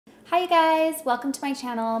Hi you guys, welcome to my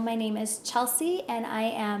channel. My name is Chelsea and I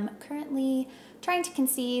am currently trying to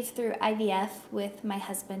conceive through IVF with my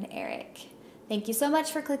husband Eric. Thank you so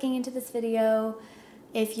much for clicking into this video.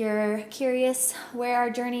 If you're curious where our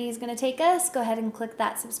journey is going to take us, go ahead and click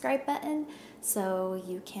that subscribe button so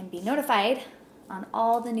you can be notified on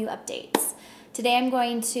all the new updates. Today I'm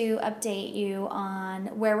going to update you on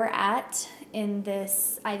where we're at in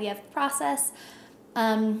this IVF process.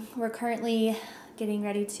 We're currently getting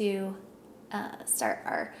ready to start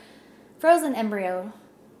our frozen embryo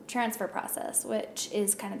transfer process, which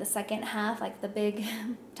is kind of the second half, like the big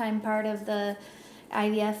time part of the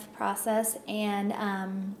IVF process. And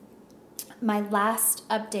my last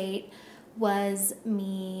update was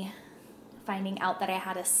me finding out that I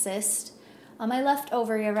had a cyst on my left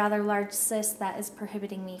ovary, a rather large cyst that is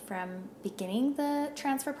prohibiting me from beginning the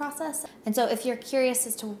transfer process. And so if you're curious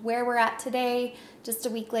as to where we're at today, just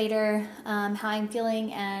a week later, how I'm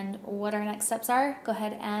feeling and what our next steps are, go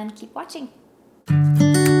ahead and keep watching.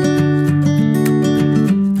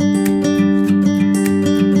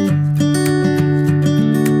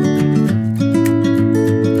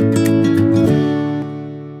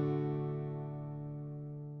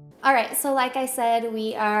 All right, so like I said,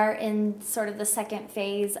 we are in sort of the second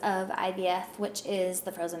phase of IVF, which is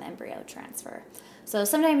the frozen embryo transfer. So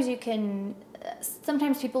sometimes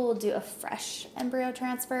people will do a fresh embryo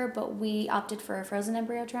transfer, but we opted for a frozen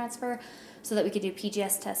embryo transfer so that we could do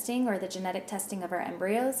PGS testing, or the genetic testing of our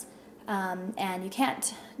embryos. And you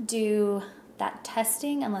can't do that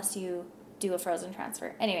testing unless you do a frozen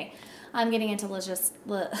transfer. Anyway, I'm getting into lots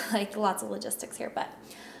of logistics here, but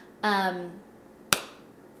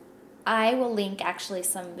I will link actually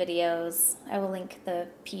some videos. I will link the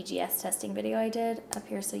PGS testing video I did up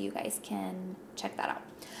here so you guys can check that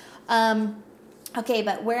out. Okay,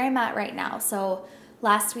 but where I'm at right now. So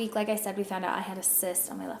last week, like I said, we found out I had a cyst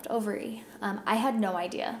on my left ovary. I had no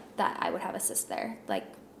idea that I would have a cyst there. Like,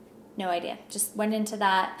 no idea. Just went into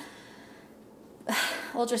that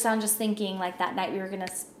ultrasound just thinking like that night we were going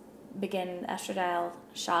to begin estradiol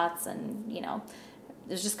shots, and you know,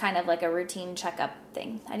 it was just kind of like a routine checkup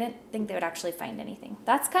thing. I didn't think they would actually find anything.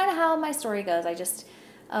 That's kind of how my story goes. I just,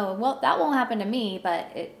 oh, well, that won't happen to me,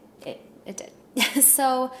 but it did.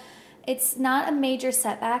 So it's not a major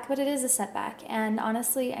setback, but it is a setback. And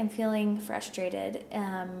honestly, I'm feeling frustrated.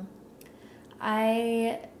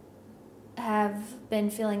 I have been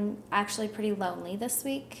feeling actually pretty lonely this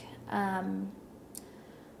week.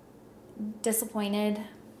 Disappointed.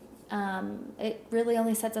 It really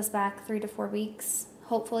only sets us back 3 to 4 weeks,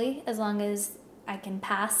 hopefully, as long as I can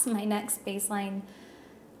pass my next baseline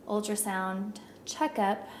ultrasound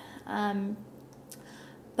checkup.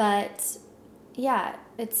 But yeah,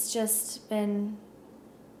 it's just been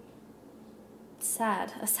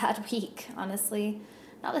sad, a sad week, honestly.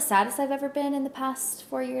 Not the saddest I've ever been in the past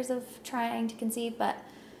 4 years of trying to conceive, but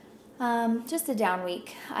just a down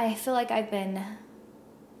week. I feel like I've been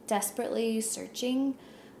desperately searching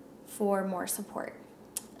for more support,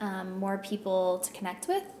 more people to connect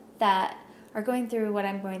with that are going through what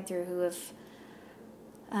I'm going through, who have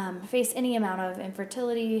faced any amount of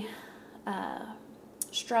infertility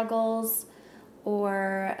struggles,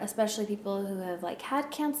 or especially people who have like had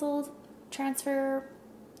canceled transfers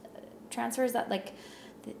that like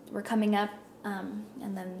were coming up,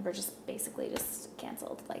 and then were just basically just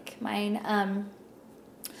canceled, like mine.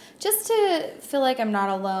 Just to feel like I'm not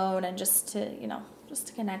alone, and just to, you know, just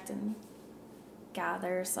to connect and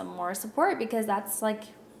gather some more support, because that's like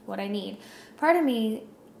what I need. Part of me,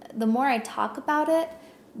 the more I talk about it,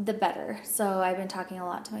 the better. So I've been talking a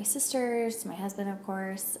lot to my sisters, to my husband, of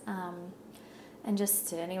course, and just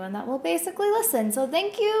to anyone that will basically listen. So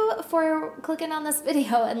thank you for clicking on this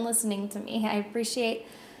video and listening to me. I appreciate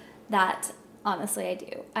that. Honestly, I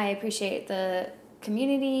do. I appreciate the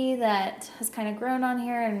community that has kind of grown on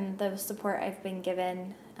here, and the support I've been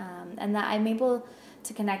given, and that I'm able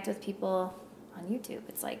to connect with people on YouTube.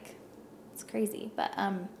 It's like, it's crazy, but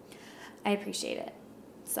I appreciate it.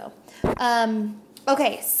 So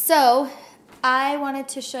okay, so I wanted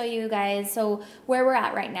to show you guys so where we're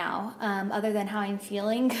at right now, other than how I'm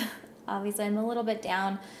feeling. Obviously I'm a little bit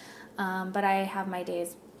down, but I have my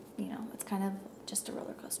days, you know, it's kind of just a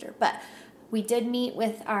roller coaster. But we did meet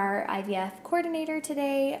with our IVF coordinator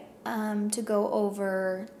today to go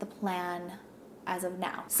over the plan as of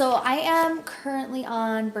now. So I am currently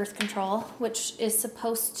on birth control, which is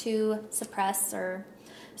supposed to suppress, or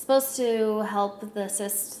supposed to help the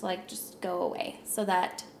cysts like just go away, so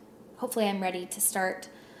that hopefully I'm ready to start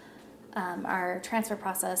our transfer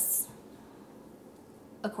process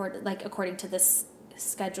according to this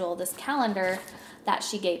schedule, this calendar that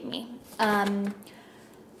she gave me.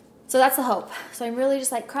 So that's the hope. So I'm really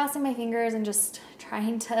just like crossing my fingers and just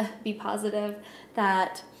trying to be positive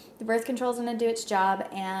that the birth control is going to do its job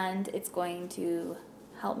and it's going to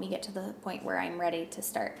help me get to the point where I'm ready to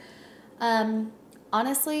start.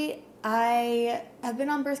 Honestly, I have been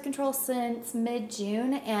on birth control since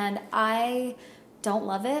mid-June and I don't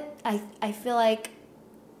love it. I feel like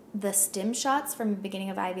the stim shots from the beginning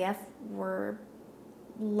of IVF were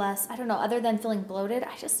less, I don't know, other than feeling bloated,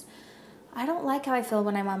 I don't like how I feel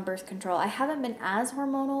when I'm on birth control. I haven't been as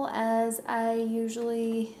hormonal as I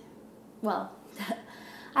usually, well,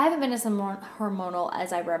 I haven't been as hormonal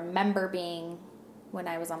as I remember being when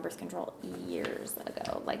I was on birth control years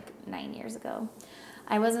ago, like 9 years ago.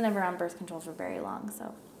 I wasn't ever on birth control for very long,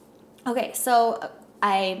 so. Okay, so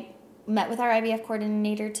I met with our IVF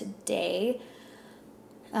coordinator today.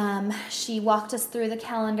 She walked us through the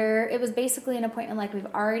calendar. It was basically an appointment like we've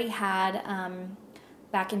already had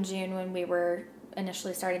back in June when we were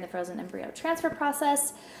initially starting the frozen embryo transfer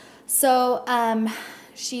process. So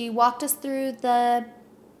she walked us through the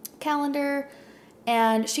calendar,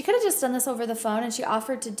 and she could have just done this over the phone, and she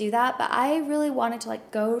offered to do that, but I really wanted to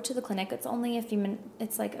like go to the clinic. It's only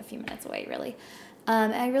it's like a few minutes away, really.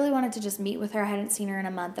 And I really wanted to just meet with her. I hadn't seen her in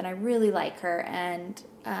a month, and I really like her, and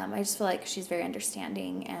I just feel like she's very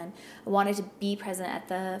understanding, and I wanted to be present at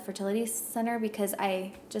the fertility center because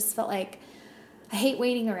I just felt like I hate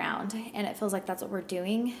waiting around, and it feels like that's what we're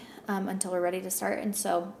doing until we're ready to start, and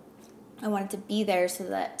so I wanted to be there so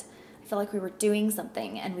that I felt like we were doing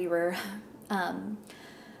something, and we were, I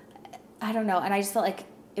don't know, and I just felt like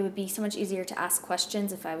it would be so much easier to ask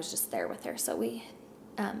questions if I was just there with her. So we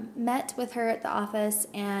met with her at the office,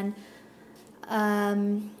 and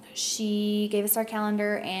she gave us our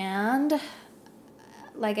calendar, and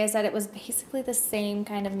like I said, it was basically the same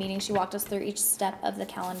kind of meeting. She walked us through each step of the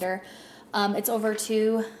calendar. It's over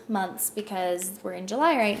 2 months because we're in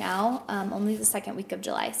July right now, only the second week of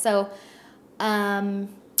July. So I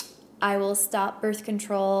will stop birth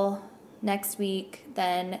control next week,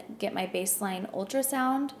 then get my baseline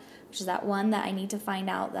ultrasound, which is that one that I need to find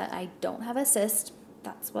out that I don't have a cyst.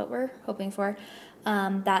 That's what we're hoping for.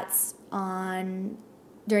 That's on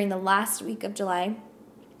during the last week of July,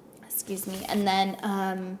 excuse me. And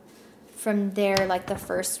then from there, like the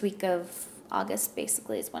first week of August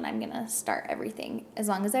basically is when I'm going to start everything, as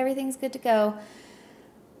long as everything's good to go.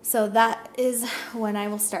 So that is when I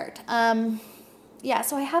will start. Yeah,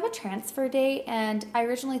 so I have a transfer date, and I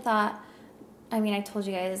originally thought, I mean, I told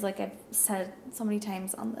you guys, like I've said so many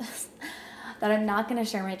times on this, that I'm not going to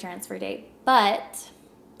share my transfer date, but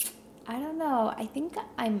I don't know. I think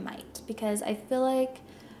I might, because I feel like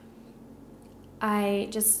I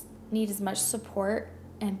just need as much support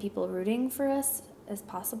and people rooting for us as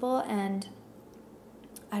possible, and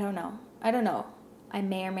I don't know. I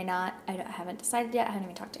may or may not. I haven't decided yet. I haven't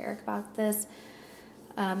even talked to Eric about this.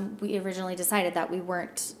 We originally decided that we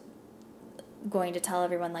weren't going to tell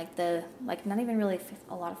everyone, like not even really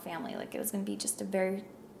a lot of family. Like it was going to be just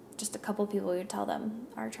a couple people. We would tell them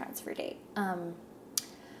our transfer date.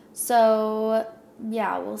 So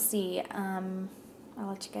yeah, we'll see. I'll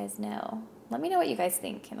let you guys know. Let me know what you guys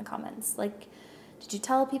think in the comments. Like, did you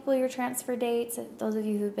tell people your transfer dates? Those of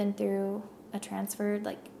you who've been through a transfer,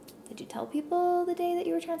 like, did you tell people the day that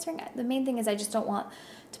you were transferring? The main thing is I just don't want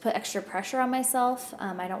to put extra pressure on myself.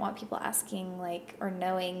 I don't want people asking, like, or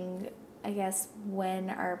knowing, I guess, when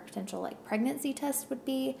our potential, like, pregnancy test would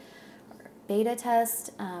be, or beta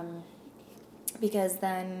test, because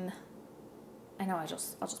then I know I'll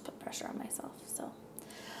just put pressure on myself. So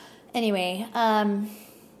anyway,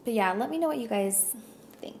 but yeah, let me know what you guys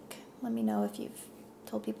think. Let me know if you've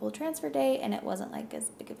told people transfer date and it wasn't like as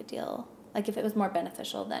big of a deal. Like if it was more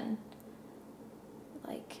beneficial than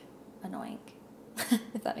like annoying,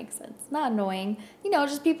 if that makes sense. Not annoying,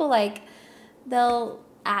 just people like, they'll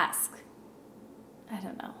ask. I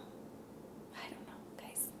don't know,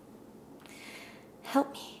 guys.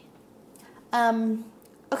 Help me.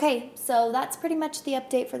 Okay, so that's pretty much the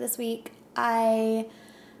update for this week. I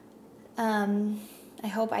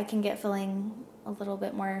hope I can get feeling a little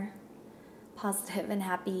bit more positive and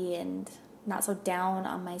happy and not so down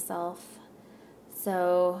on myself.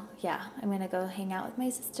 So yeah, I'm going to go hang out with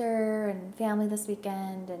my sister and family this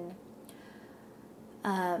weekend, and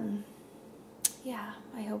yeah,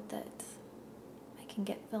 I hope that I can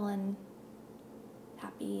get feeling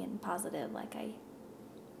happy and positive like I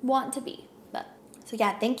want to be. So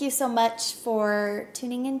yeah, thank you so much for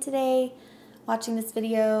tuning in today, watching this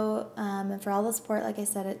video, and for all the support. Like I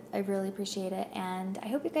said, I really appreciate it, and I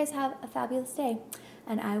hope you guys have a fabulous day,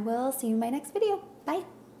 and I will see you in my next video. Bye.